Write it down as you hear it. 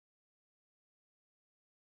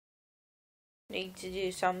need to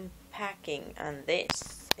do some packing, and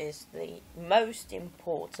this is the most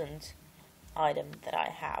important item that I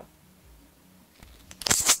have,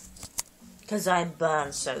 because I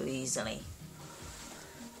burn so easily.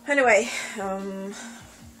 Anyway,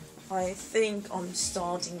 I think I'm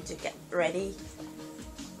starting to get ready,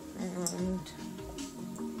 and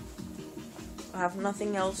I have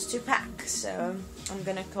nothing else to pack, so I'm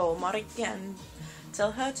gonna call Marika and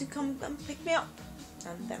tell her to come and pick me up,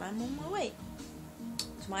 and then I'm on my way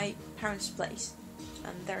to my parents' place,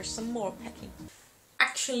 and there's some more packing.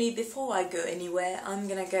 Actually, before I go anywhere, I'm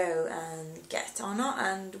gonna go and get Anna,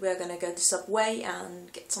 and we're gonna go to Subway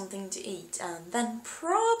and get something to eat, and then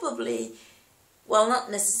probably, well, not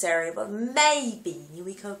necessary, but maybe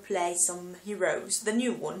we could play some Heroes, the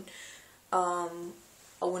new one.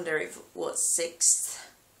 I wonder if it was 6th,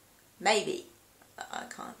 maybe, I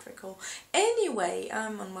can't recall. Anyway,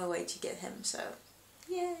 I'm on my way to get him, so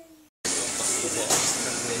yay!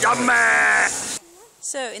 Yummy!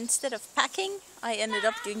 So instead of packing, I ended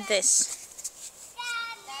up doing this.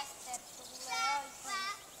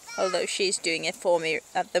 Although she's doing it for me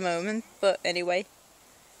at the moment, but anyway,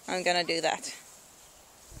 I'm gonna do that.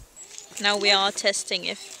 Now we are testing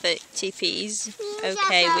if the TP is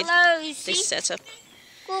okay with this setup.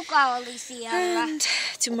 And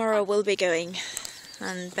tomorrow we'll be going,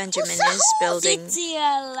 and Benjamin is building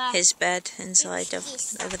his bed inside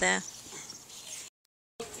over there.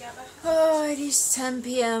 Oh, it is 10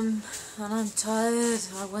 PM and I'm tired.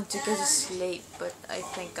 I want to go to sleep, but I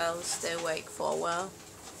think I'll stay awake for a while.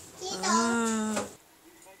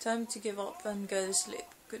 Time to give up and go to sleep.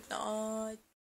 Good night.